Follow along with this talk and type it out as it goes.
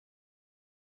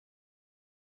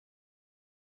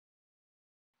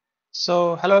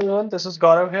Hello everyone, this is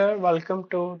Gaurav here. Welcome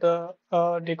to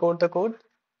the Decode the Code.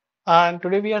 And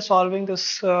today we are solving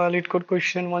this LeetCode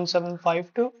question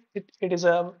 1752. It is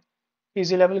a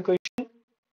easy level question.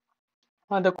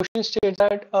 The question states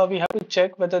that we have to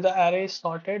check whether the array is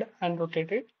sorted and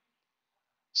rotated.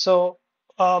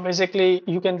 Basically,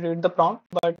 you can read the prompt,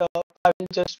 but I will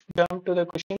just jump to the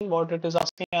question, what it is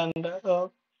asking, and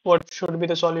what should be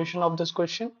the solution of this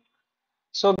question.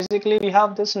 So basically, we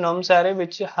have this nums array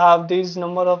which have these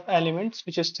number of elements,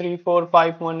 which is 3, 4,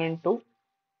 5, 1, and 2.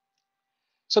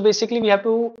 So basically, we have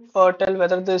to tell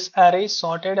whether this array is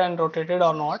sorted and rotated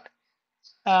or not,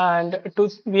 and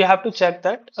we have to check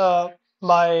that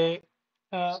by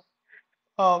uh,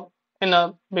 uh, in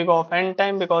a big of n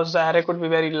time because the array could be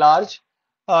very large.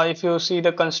 If you see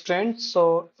the constraints,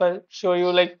 so if I show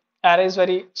you like array is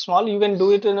very small, you can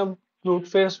do it in a brute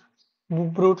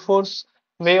force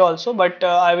way also, but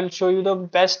I will show you the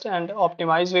best and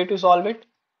optimized way to solve it,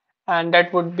 and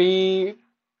that would be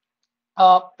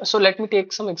so let me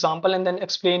take some example and then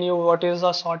explain you what is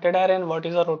a sorted array and what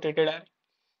is a rotated array.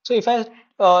 So if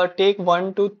I take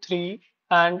 1, 2, 3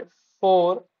 and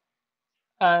 4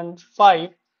 and 5,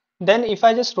 then if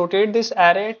I just rotate this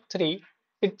array at 3,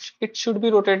 it should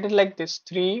be rotated like this: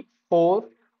 3, 4,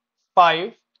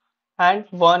 5, and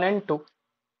 1 and 2.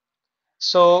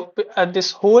 So this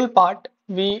whole part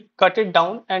we cut it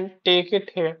down and take it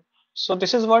here. So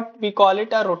this is what we call it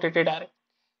a rotated array.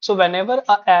 So whenever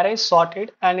a array is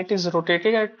sorted and it is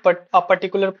rotated at a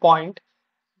particular point,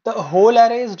 the whole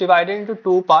array is divided into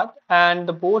two parts,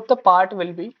 and both the part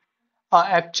will be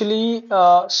actually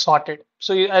sorted.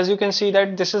 So as you can see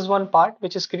that this is one part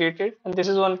which is created, and this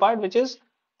is one part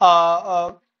uh,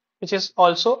 uh, which is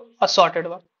also a sorted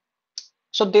one.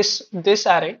 So this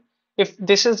array, if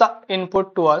this is the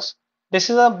input to us, this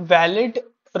is a valid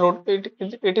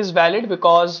it is valid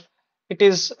because it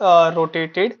is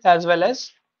rotated as well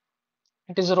as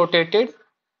it is rotated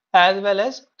as well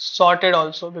as sorted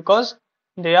also because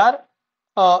they are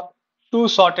uh, two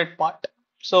sorted part.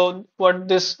 So what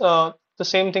this the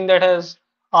same thing that has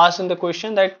asked in the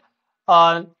question that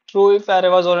true if array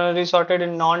was already sorted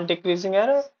in non-decreasing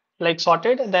array like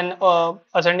sorted then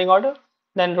ascending order,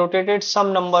 then rotated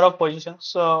some number of positions.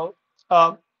 So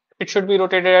it should be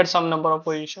rotated at some number of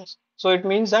positions. So it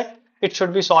means that it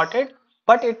should be sorted,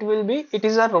 but it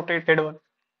is a rotated one.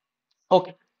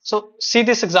 Okay, so see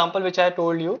this example which I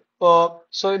told you.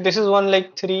 So this is one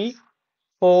like 3,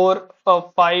 4,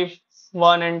 5,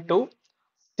 1, and 2.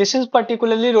 This is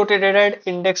particularly rotated at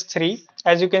index 3.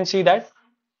 As you can see that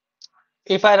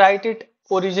if I write it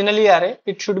originally array,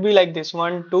 it should be like this: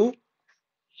 1, 2,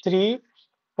 3,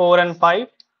 4, and 5.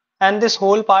 And this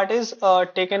whole part is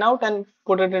taken out and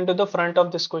put it into the front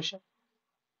of this question.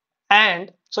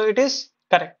 And so it is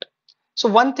correct. So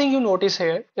one thing you notice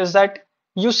here is that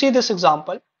you see this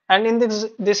example, and in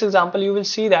this example, you will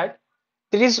see that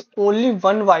there is only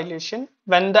one violation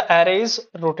when the array is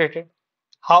rotated.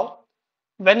 How?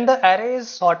 When the array is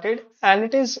sorted and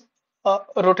it is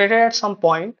rotated at some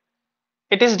point,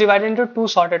 it is divided into two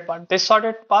sorted parts, this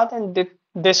sorted path and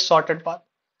this sorted path.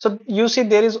 So you see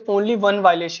there is only one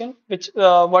violation, which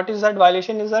what is that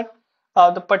violation is that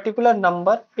the particular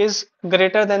number is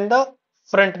greater than the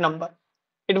front number.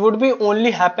 It would be only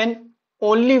happen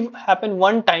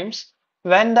one times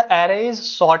when the array is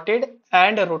sorted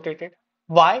and rotated.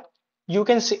 Why? You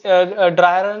can see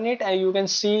dry run it and you can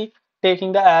see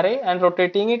taking the array and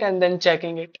rotating it and then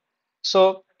checking it.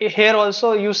 So here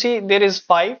also you see there is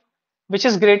 5 which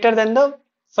is greater than the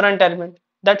front element.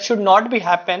 That should not be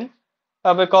happen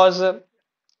because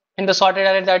in the sorted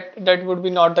array that would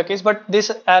be not the case. But this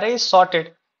array is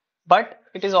sorted, but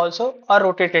it is also a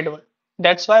rotated one.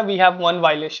 That's why we have one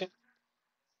violation.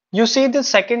 You see the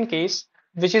second case,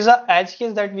 which is a edge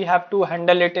case that we have to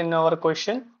handle it in our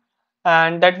question,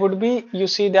 and that would be you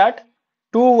see that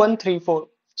 2, 1, 3, 4.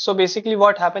 So basically,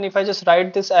 what happen if I just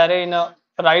write this array in a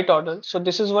right order? So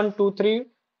this is 1, 2, 3,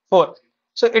 4.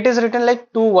 So it is written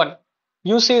like 2, 1.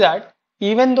 You see that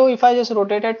even though if I just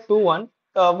rotate at 2, 1,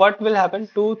 what will happen?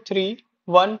 2, 3,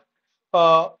 1,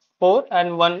 4,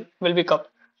 and 1 will become.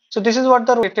 So this is what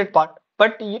the rotated part.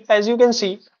 But as you can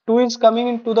see, 2 is coming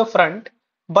into the front,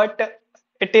 but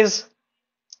it is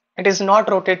it is not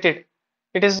rotated.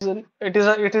 It is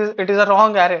a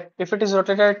wrong array. If it is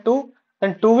rotated at 2,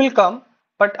 then 2 will come,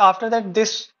 but after that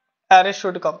this array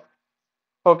should come.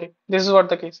 Okay, this is what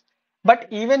the case. But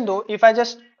even though if I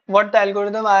just what the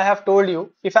algorithm I have told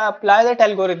you, if I apply that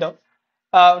algorithm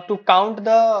to count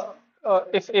the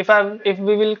if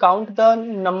we will count the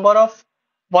number of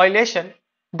violation,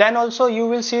 then also you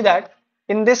will see that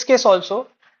in this case also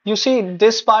you see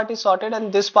this part is sorted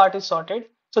and this part is sorted,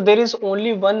 So there is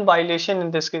only one violation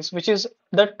in this case, which is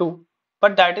the 2.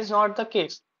 But that is not the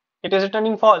case. It is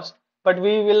returning false, but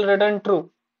we will return true.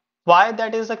 Why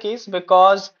that is the case?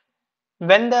 Because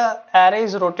when the array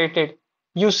is rotated,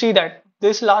 you see that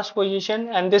this last position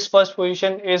and this first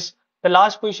position is the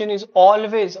last position is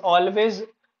always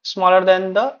smaller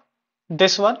than the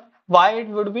this one. Why it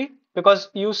would be? Because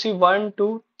you see 1,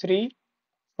 2, 3,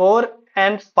 4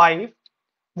 and 5,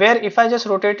 where if I just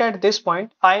rotate at this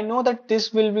point, I know that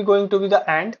this will be going to be the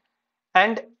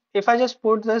and if I just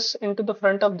put this into the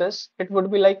front of this, it would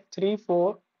be like 3,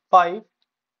 4, 5,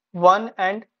 1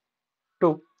 and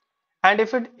 2. And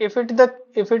if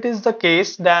it is the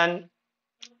case, then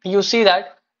you see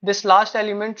that this last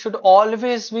element should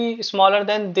always be smaller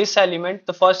than this element,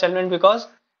 the first element, because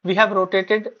we have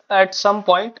rotated at some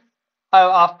point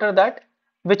after that,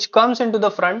 which comes into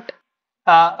the front.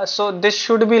 So this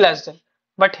should be less than,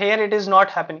 but here it is not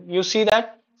happening. You see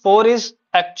that 4 is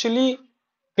actually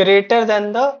greater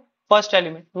than the first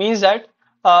element, means that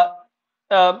uh,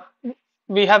 uh,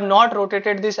 we have not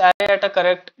rotated this array at a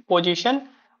correct position.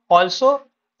 Also,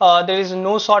 there is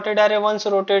no sorted array once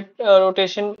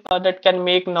rotation that can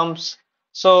make nums.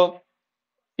 So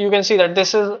you can see that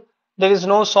this is there is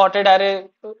no sorted array,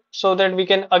 so that we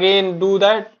can again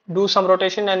do some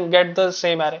rotation and get the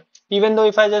same array. Even though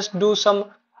if I just do some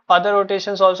other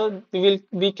rotations also,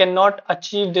 we cannot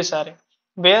achieve this array.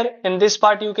 Where in this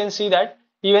part you can see that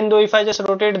even though if I just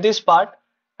rotate this part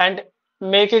and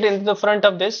make it into the front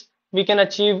of this, we can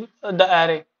achieve the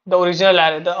array, the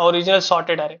original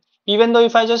sorted array. Even though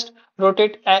if I just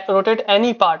rotate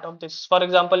any part of this, for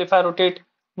example, if I rotate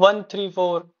 1, 3,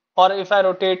 4, or if I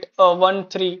rotate 1,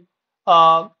 3,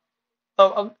 uh,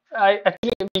 I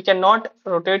actually we cannot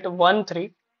rotate 1,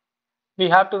 3. We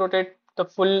have to rotate the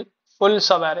full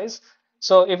subarrays.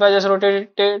 So if I just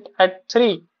rotate it at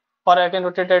 3, or I can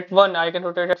rotate at 1, I can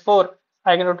rotate at 4,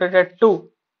 I can rotate at 2.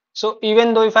 So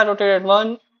even though if I rotate at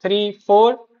 1, 3,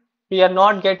 4, we are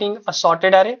not getting a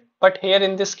sorted array, but here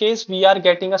in this case we are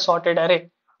getting a sorted array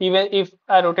even if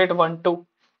I rotate 1, 2.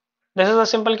 This is a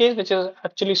simple case which is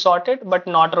actually sorted but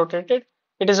not rotated.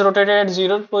 It is rotated at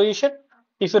 0th position.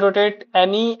 If you rotate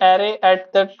any array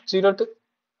at the 0th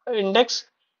index,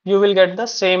 you will get the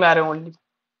same array only.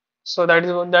 So that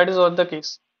is what the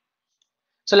case.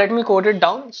 So let me code it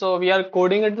down. So we are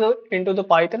coding it into the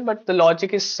Python, but the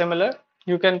logic is similar.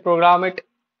 You can program it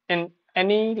in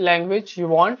any language you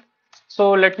want.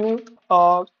 So let me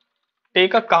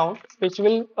take a count which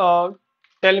will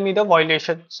tell me the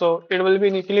violation. So it will be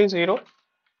initially 0.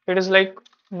 It is like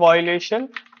violation.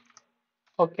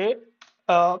 Okay.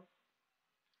 Uh,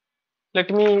 Let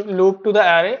me loop to the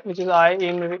array which is I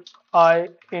in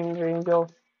range of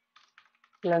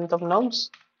length of nums.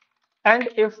 And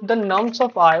if the nums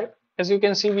of I, as you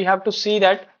can see, we have to see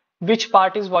that which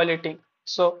part is violating.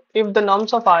 So if the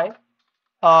nums of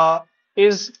I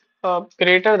is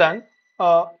greater than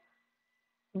uh,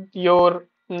 your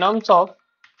nums of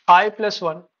I plus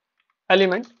 1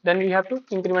 element, then we have to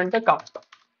increment the count.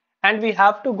 And we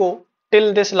have to go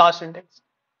till this last index.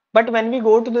 But when we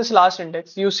go to this last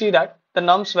index, you see that the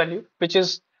nums value,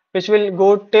 which will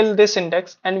go till this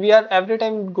index, and we are every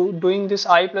time doing this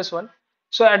I plus 1.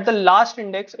 So at the last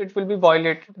index, it will be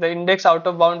violated. The index out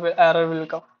of bound error will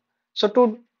come. So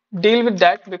to deal with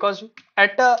that, because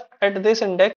at this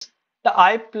index, the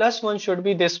I plus 1 should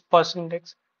be this first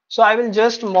index. So I will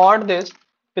just mod this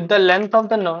with the length of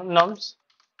the nums,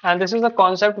 and this is a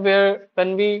concept where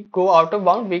when we go out of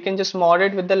bound, we can just mod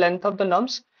it with the length of the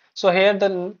nums. So here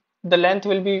the length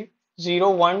will be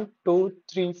 0, 1, 2,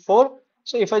 3, 4.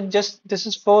 So if I just this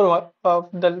is 4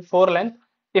 the 4 length.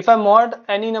 If I mod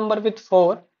any number with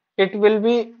 4, it will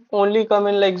be only come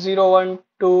in like 0, 1,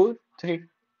 2, 3.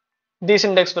 This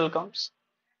index will come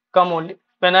only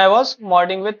when I was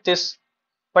modding with this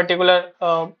particular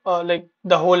like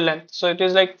the whole length. So it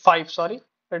is like 5. Sorry,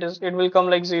 it will come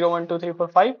like 0, 1, 2, 3, 4,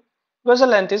 5 because the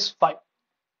length is 5.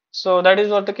 So that is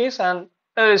what the case, and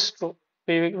it is true.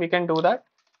 We can do that.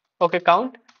 Okay,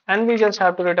 count, and we just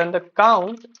have to return the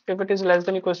count. If it is less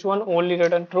than equals to 1, only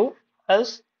return true,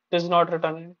 else does not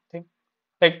return anything,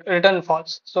 like return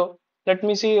false. So let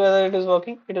me see whether it is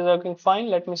working. It is working fine.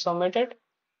 Let me submit it.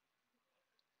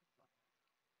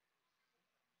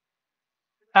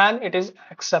 And it is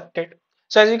accepted.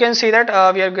 So as you can see that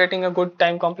we are getting a good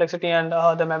time complexity, and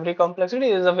the memory complexity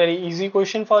is a very easy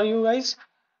question for you guys.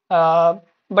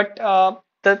 But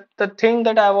the thing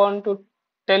that I want to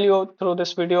tell you through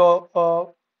this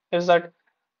video is that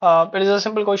it is a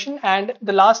simple question. And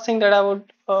the last thing that I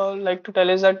would like to tell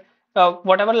is that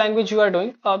whatever language you are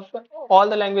doing, all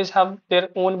the languages have their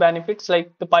own benefits.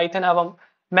 Like the Python have a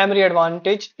memory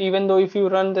advantage. Even though if you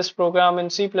run this program in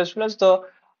C++, the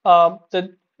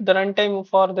runtime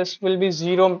for this will be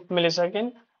 0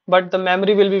 millisecond, but the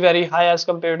memory will be very high as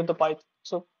compared to the Python.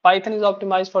 So Python is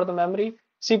optimized for the memory,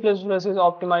 C++ is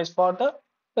optimized for the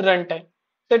runtime.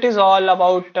 So it is all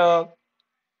about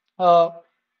uh,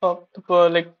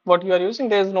 like what you are using.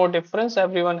 There is no difference.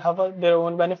 Everyone have their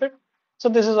own benefit. So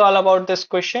this is all about this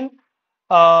question.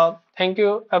 Thank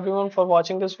you everyone for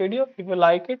watching this video. If you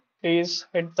like it, please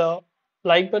hit the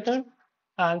like button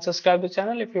and subscribe the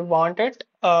channel if you want it.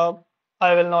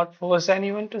 I will not force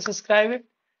anyone to subscribe it.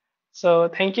 So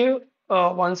thank you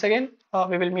once again.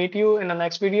 We will meet you in the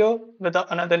next video with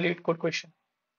another lead code question.